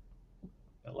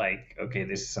 like, okay,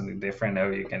 this is something different. Now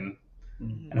you can,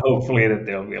 Mhm. and hopefully that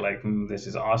they'll be like, this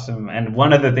is awesome. And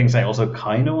one of the things I also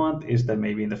kind of want is that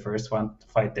maybe in the first one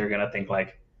fight they're gonna think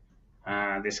like,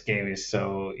 this game is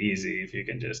so easy if you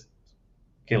can just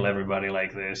kill everybody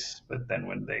like this. But then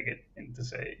when they get into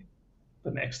say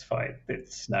the next fight,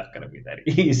 it's not gonna be that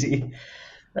easy.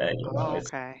 Oh,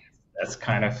 It's okay. that's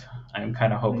kind of I'm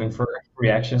kind of hoping Mm. for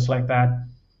reactions like that.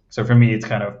 So for me, it's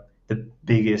kind of the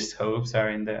biggest hopes are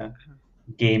in the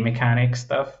game mechanic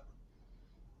stuff.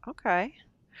 Okay.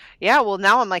 Yeah, well,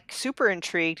 now I'm like super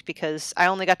intrigued because I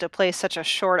only got to play such a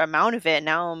short amount of it.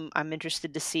 Now I'm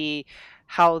interested to see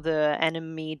how the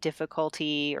enemy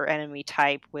difficulty or enemy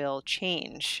type will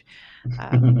change.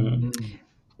 Um, Mm.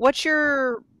 what's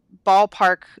your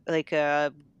ballpark like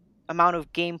amount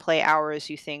of gameplay hours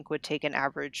you think would take an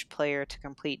average player to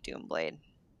complete Doomblade?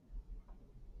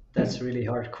 That's a really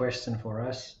hard question for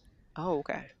us. Oh,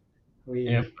 okay.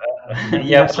 Yep. We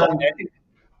we Yeah, have but like, some.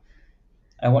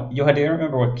 I want you. Do you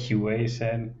remember what QA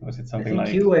said? Was it I something think like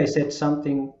QA said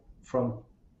something from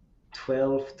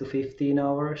 12 to 15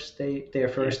 hours. Their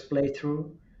yeah, first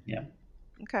playthrough. yeah,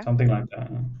 Okay. something like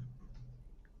that?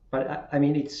 But I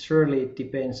mean, it surely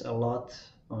depends a lot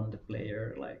on the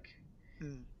player. Like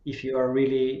Mm, if you are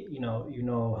really, you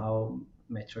know how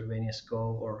Metroidvanias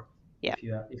go, or yeah. if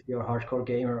you're a hardcore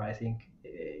gamer, I think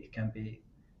it can be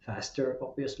faster,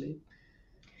 obviously.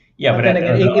 Yeah, But but then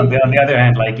again, on the other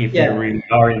hand, like if you yeah, really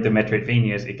are into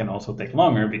Metroidvanias, it can also take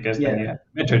longer because then you yeah, have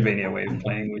the Metroidvania way of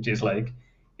playing, which is like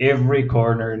every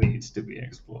corner needs to be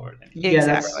explored and you yeah.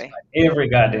 need to That's Exactly. find every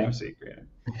goddamn secret.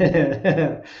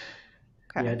 yeah,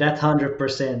 Okay. that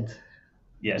 100%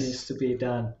 needs Yes. to be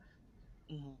done.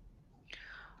 Mhm.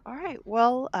 All right.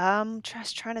 Well,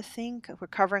 just trying to think. We're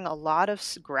covering a lot of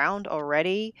ground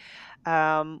already.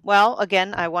 Well,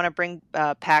 again, I want to bring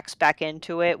PAX back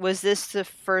into it. Was this the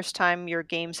first time your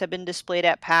games have been displayed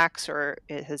at PAX, or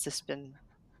has this been?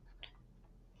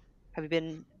 Have you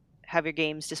been have your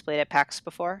games displayed at PAX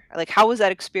before? Like, how was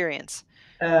that experience?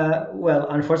 Well,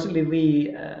 unfortunately,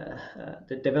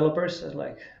 the developers,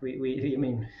 like I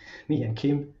mean, me and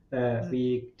Kim, Mhm.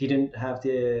 we didn't have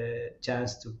the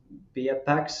chance to be at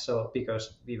PAX, so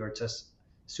because we were just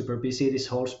super busy this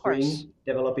whole Of course. spring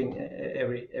developing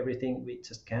everything we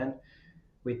just can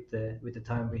with the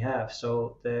time we have.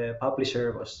 So the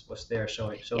publisher was there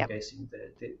Yep. showcasing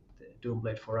the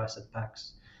Doomblade for us at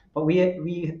PAX. But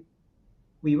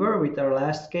we were with our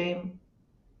last game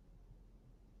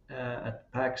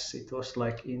at PAX. It was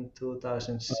like in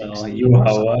Well, 2016 or Yuha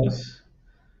something. was.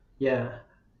 Yeah,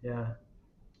 yeah.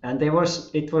 And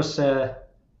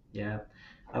yeah.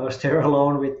 I was there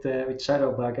alone with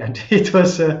Shadowbug, and it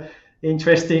was a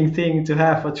interesting thing to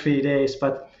have for 3 days.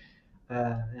 But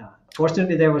yeah,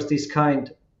 fortunately, there was this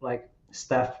kind like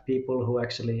staff people who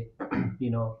actually,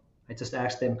 I just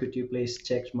asked them, could you please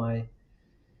check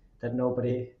that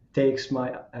nobody takes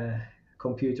my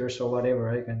computers or whatever.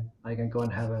 I can go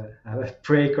and have a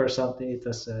break or something. It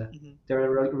was Hmm. they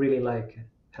were really like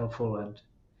helpful and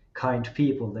kind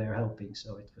people there helping.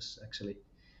 So it was actually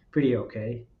pretty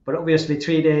okay. But obviously,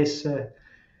 3 days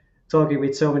talking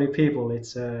with so many people,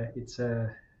 it's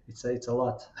a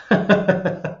lot.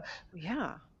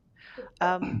 Yeah.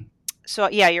 Um, so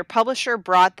yeah, your publisher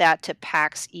brought that to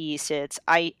PAX East. It's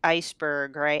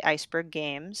Iceberg, right? Iceberg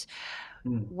Games.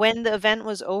 Hmm. When the event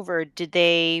was over, did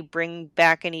they bring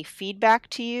back any feedback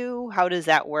to you? How does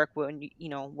that work when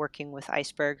working with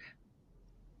Iceberg?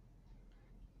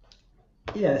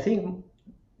 Yeah, I think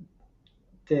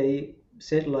they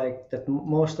said like that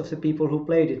most of the people who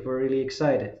played it were really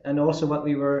excited, and also what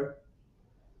we were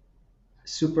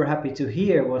super happy to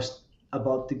hear was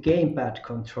about the gamepad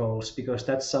controls, because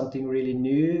that's something really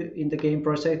new in the game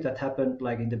project that happened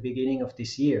like in the beginning of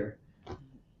this year.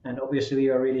 And obviously we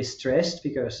were really stressed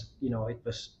because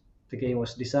the game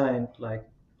was designed like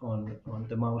on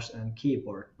the mouse and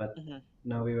keyboard. But Mm-hmm.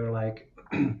 now we were like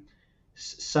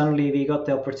suddenly we got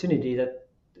the opportunity that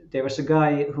there was a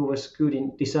guy who was good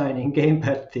in designing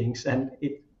gamepad things, and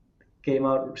it came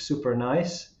out super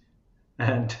nice.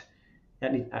 And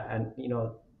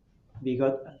we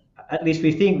got, at least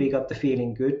we think we got the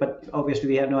feeling good, but obviously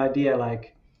we have no idea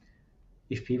like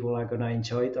if people are gonna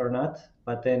enjoy it or not.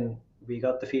 But then we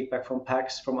got the feedback from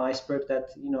PAX, from Iceberg, that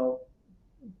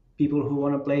people who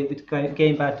want to play with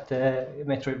gamepad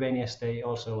Metroidvanias, they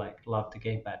also like love the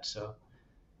gamepad. So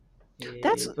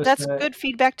That's it was that's good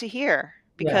feedback to hear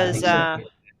yeah, because exactly.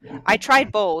 I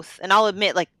tried both, and I'll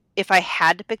admit, like, if I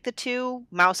had to pick the two,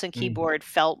 mouse and Mm, keyboard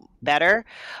felt better.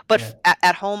 But yeah.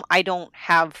 at home, I don't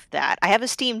have that. I have a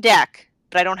Steam Deck,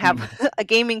 but I don't have Mm, a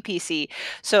gaming PC.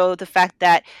 So the fact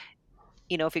that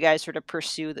if you guys sort of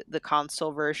pursue the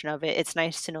console version of it, it's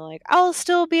nice to know like I'll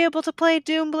still be able to play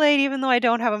Doomblade even though I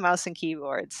don't have a mouse and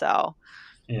keyboard. So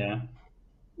Yeah.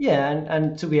 Yeah,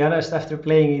 and to be honest, after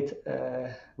playing it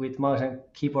with mouse and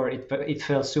keyboard, it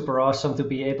felt super awesome to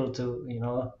be able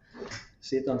to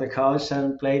sit on the couch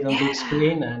and play it on big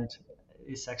screen, and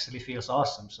it actually feels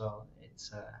awesome. So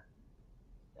it's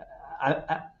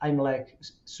I'm like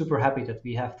super happy that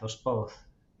we have those both,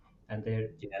 and they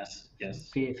Yes.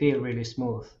 feel really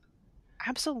smooth.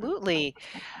 absolutely.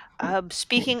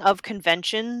 Speaking of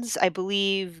conventions, I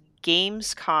believe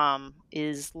Gamescom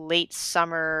is late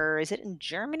summer. Is it in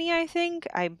Germany? I think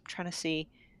I'm trying to see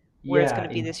where it's going Yeah,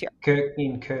 to be this year.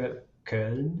 Köln.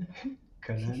 Köln.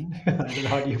 I don't know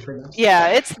how do you pronounce it. Yeah,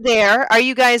 it's there. Are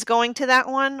you guys going to that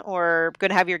one or going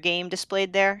to have your game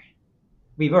displayed there?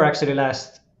 We were actually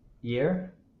last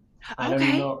year. I don't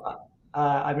Okay. know.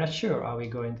 I'm not sure. Are we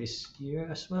going this year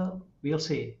as well? We'll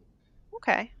see.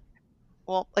 Okay.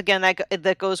 Well, again,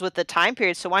 that goes with the time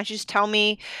period. So why don't you just tell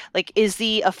me, like, is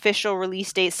the official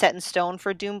release date set in stone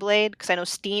for Doomblade? Because I know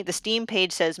the Steam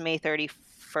page says May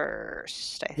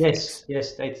 31st, I think.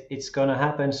 Yes, it's gonna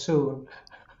happen soon.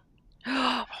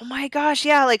 Oh my gosh,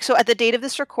 yeah. Like, so at the date of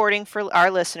this recording for our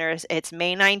listeners, it's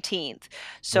May 19th.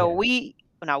 So Yeah.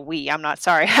 I'm not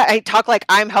sorry. I talk like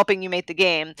I'm helping you make the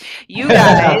game. You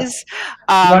guys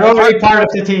You're already part of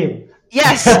the team.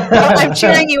 Yes, I'm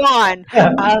cheering you on.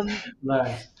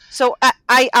 Nice. So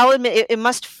I'll admit it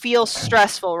must feel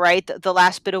stressful, right? The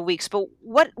last bit of weeks. But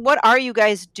what are you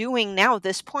guys doing now at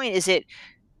this point? Is it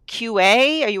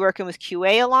QA? Are you working with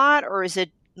QA a lot, or is it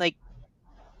like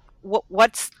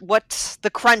what's the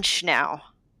crunch now?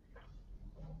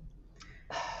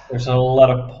 There's a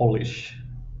lot of Polish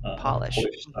Polish.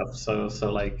 stuff. So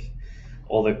like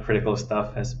all the critical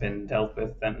stuff has been dealt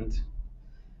with, and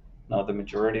now the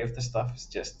majority of the stuff is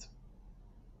just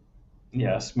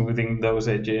smoothing those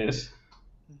edges.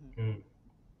 Mhm.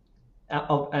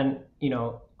 And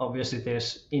obviously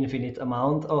there's infinite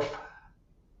amount of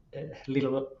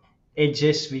little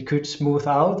edges we could smooth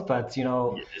out, but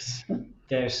Yes.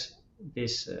 there's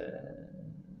this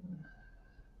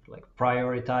like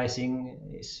prioritizing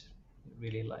is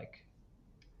really like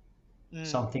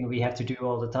something we have to do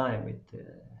all the time with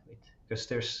because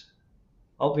there's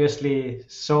obviously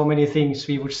so many things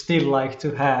we would still like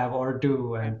to have or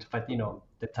do, but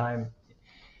the time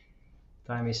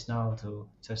is now to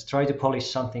just try to polish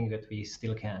something that we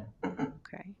still can.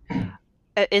 Okay.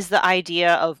 Is the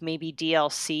idea of maybe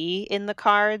DLC in the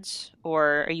cards,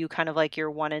 or are you kind of like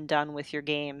you're one and done with your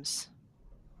games?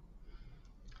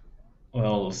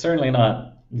 Well, certainly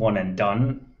not one and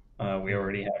done. We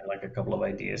already have like a couple of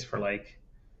ideas for like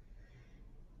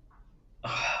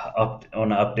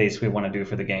updates we want to do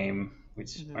for the game,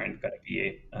 which aren't going to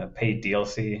be a paid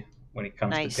DLC. When it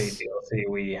comes to paid DLC,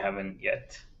 we haven't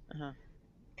yet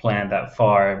planned that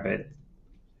far, but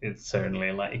it's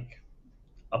certainly like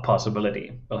a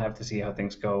possibility. We'll have to see how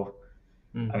things go.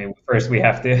 I mean, first we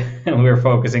have to. We're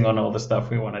focusing on all the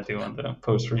stuff we want to do on the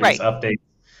post-release updates.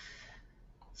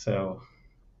 So,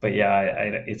 but yeah,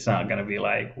 it's not gonna be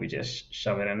like we just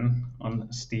shove it in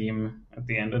on Steam at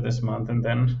the end of this month and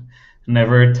then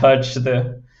never touch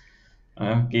the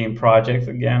game project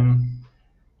again.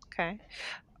 Okay.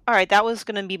 All right, that was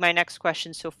going to be my next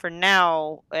question. So for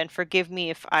now, and forgive me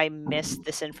if I missed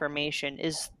this information,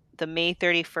 is the May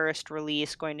 31st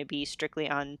release going to be strictly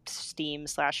on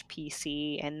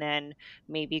Steam/PC and then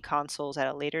maybe consoles at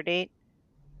a later date?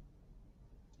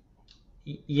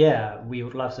 Yeah, we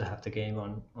would love to have the game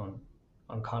on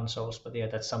consoles, but yeah,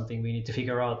 that's something we need to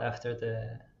figure out after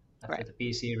the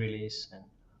PC release and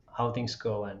how things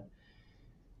go, and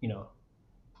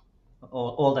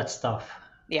all that stuff.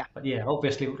 Yeah. But yeah,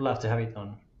 obviously would love to have it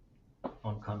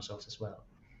on consoles as well.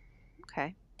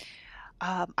 Okay.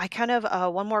 I kind of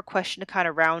one more question to kind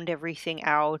of round everything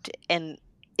out, and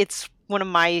it's one of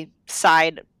my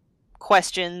side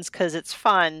questions because it's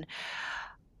fun.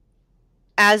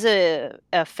 As a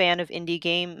fan of indie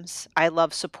games, I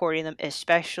love supporting them,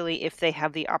 especially if they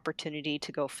have the opportunity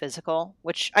to go physical,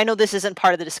 which I know this isn't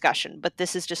part of the discussion, but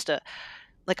this is just a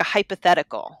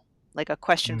hypothetical, like a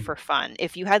question for fun.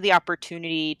 If you had the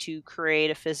opportunity to create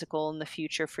a physical in the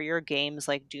future for your games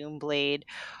like Doomblade,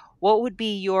 what would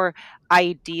be your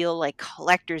ideal like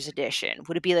collector's edition?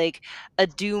 Would it be like a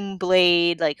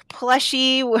Doomblade like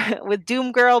plushie with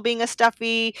Doom Girl being a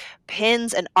stuffy,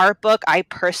 pins, an art book? I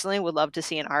personally would love to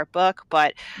see an art book,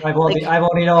 but I want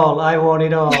it all.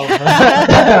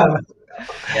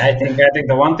 Yeah, I think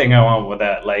the one thing I want with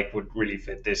that like would really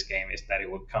fit this game is that it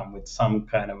would come with some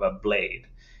kind of a blade,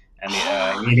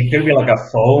 And it could be like a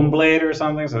foam blade or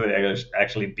something, so they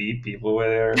actually beat people with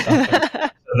it or something, so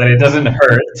that it doesn't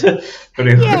hurt. But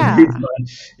it would be fun.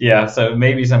 Yeah, so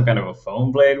maybe some kind of a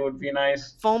foam blade would be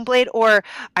nice. Foam blade, or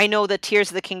I know the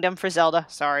Tears of the Kingdom for Zelda.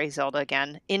 Sorry, Zelda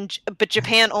again. But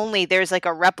Japan only, there's like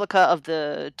a replica of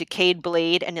the decayed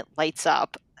blade, and it lights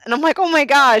up. And I'm like, oh my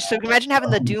gosh! So imagine having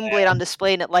the Doomblade on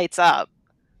display and it lights up.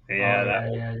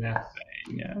 Yeah,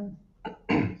 yeah.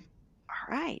 All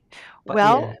right. But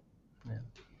well.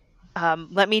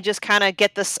 Let me just kind of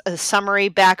get this summary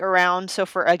back around. So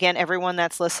for, again, everyone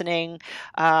that's listening,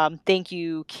 thank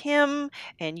you, Kim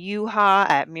and Yuha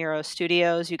at Muro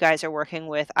Studios. You guys are working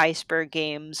with Iceberg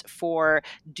Games for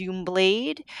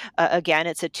Doomblade. Again,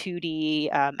 it's a 2D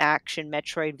action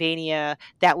Metroidvania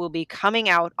that will be coming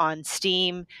out on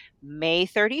Steam May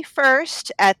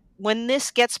 31st. When this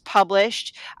gets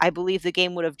published, I believe the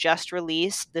game would have just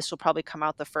released. This will probably come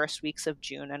out the first weeks of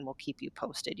June, and we'll keep you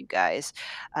posted, you guys.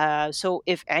 So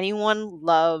if anyone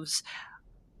loves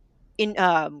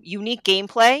unique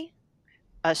gameplay,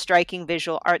 a striking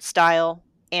visual art style,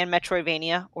 and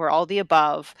Metroidvania, or all the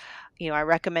above, I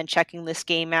recommend checking this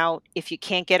game out. If you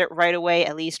can't get it right away,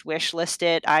 at least wishlist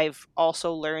it. I've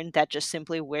also learned that just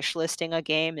simply wishlisting a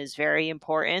game is very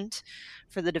important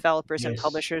for the developers and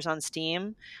publishers on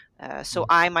Steam. So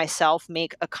I myself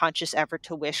make a conscious effort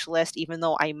to wishlist, even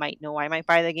though I might know I might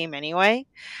buy the game anyway.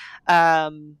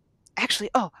 Actually,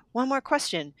 one more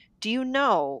question. Do you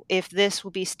know if this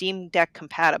will be Steam Deck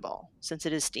compatible, since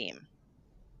it is Steam?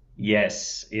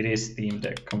 Yes, it is Steam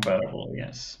Deck compatible,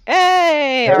 yes.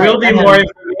 Hey! There will be more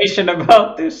information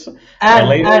about this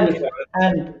later.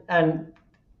 And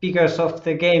because of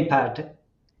the gamepad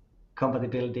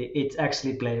compatibility, it's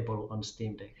actually playable on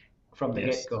Steam Deck from the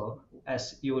get-go,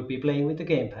 as you would be playing with the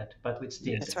gamepad, but with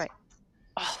Steam Deck. That's right.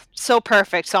 Oh, so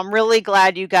perfect. So I'm really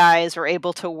glad you guys were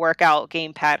able to work out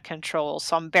gamepad controls.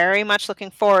 So I'm very much looking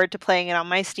forward to playing it on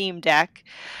my Steam Deck.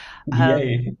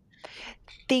 Yay.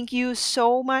 Thank you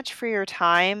so much for your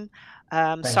time.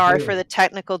 Sorry for the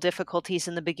technical difficulties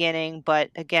in the beginning, but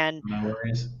again, no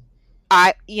worries.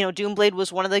 Doomblade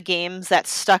was one of the games that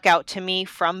stuck out to me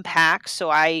from PAX, so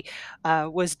I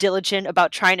was diligent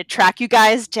about trying to track you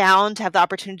guys down to have the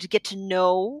opportunity to get to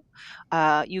know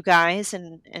you guys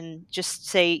and just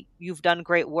say you've done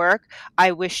great work.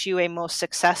 I wish you a most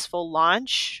successful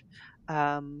launch.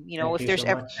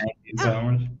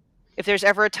 If there's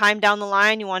ever a time down the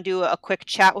line you want to do a quick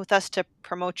chat with us to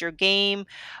promote your game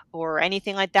or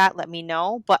anything like that, let me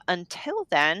know. But until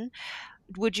then,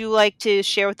 would you like to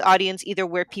share with the audience either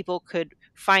where people could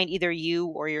find either you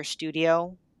or your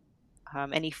studio?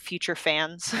 Any future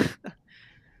fans?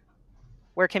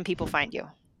 Where can people find you?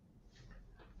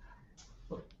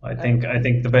 I think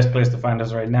the best place to find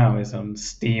us right now is on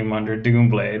Steam under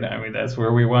Doomblade. I mean, that's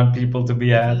where we want people to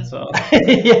be at. So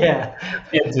yeah,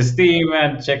 get to Steam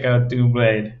and check out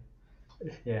Doomblade.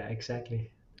 Yeah, exactly.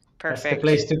 Perfect. That's the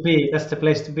place to be. That's the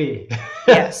place to be.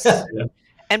 Yes. Yeah.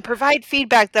 And provide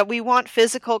feedback that we want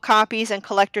physical copies and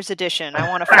collector's edition. I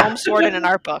want a foam sword and an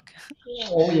art book.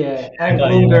 Oh yeah, and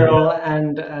Blue Girl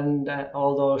and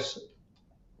all those.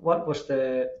 What was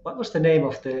the name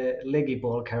of the leggy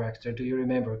ball character? Do you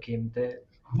remember, Kim? The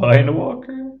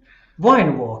Winewalker.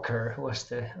 Winewalker was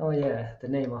the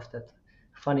name of that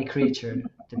funny creature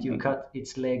that you cut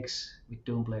its legs with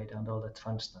Doomblade and all that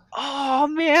fun stuff. Oh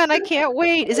man, I can't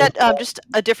wait! Is that just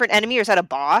a different enemy, or is that a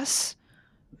boss?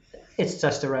 It's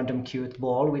just a random cute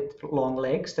ball with long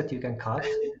legs that you can cut.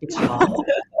 It's fun.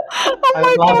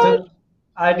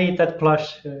 I need that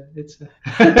plush. Yes.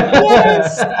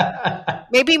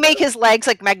 Maybe make his legs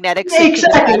like magnetic. So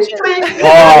exactly.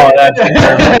 Oh, that's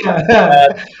perfect.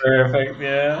 That's perfect.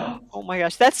 Yeah. Oh my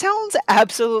gosh, that sounds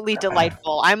absolutely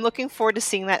delightful. I'm looking forward to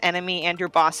seeing that enemy and your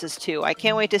bosses too. I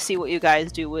can't wait to see what you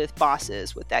guys do with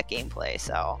bosses with that gameplay.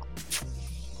 So.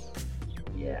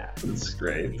 Yeah, it's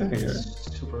great to hear.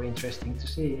 Super interesting to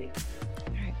see.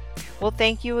 All right. Well,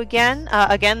 thank you again.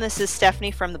 Again, this is Stephanie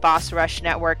from the Boss Rush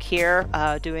Network here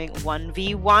doing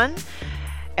 1v1.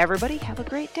 Everybody, have a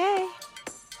great day.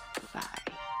 Bye.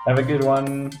 Have a good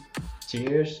one.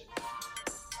 Cheers.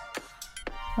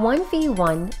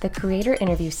 1v1, the Creator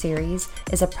Interview Series,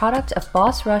 is a product of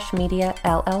Boss Rush Media,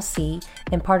 LLC,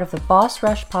 and part of the Boss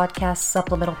Rush Podcast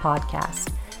Supplemental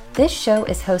Podcast. This show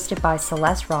is hosted by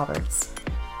Celeste Roberts.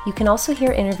 You can also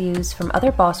hear interviews from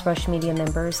other Boss Rush Media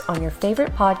members on your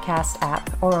favorite podcast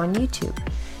app or on YouTube.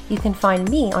 You can find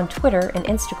me on Twitter and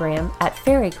Instagram at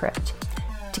FairyCrypt.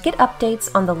 To get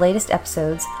updates on the latest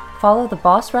episodes, follow the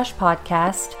Boss Rush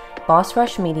Podcast, Boss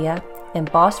Rush Media,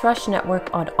 and Boss Rush Network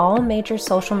on all major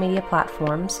social media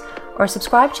platforms, or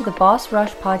subscribe to the Boss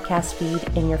Rush podcast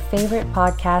feed in your favorite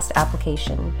podcast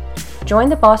application. Join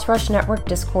the Boss Rush Network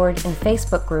Discord and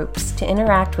Facebook groups to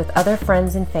interact with other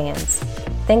friends and fans.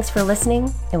 Thanks for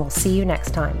listening, and we'll see you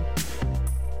next time.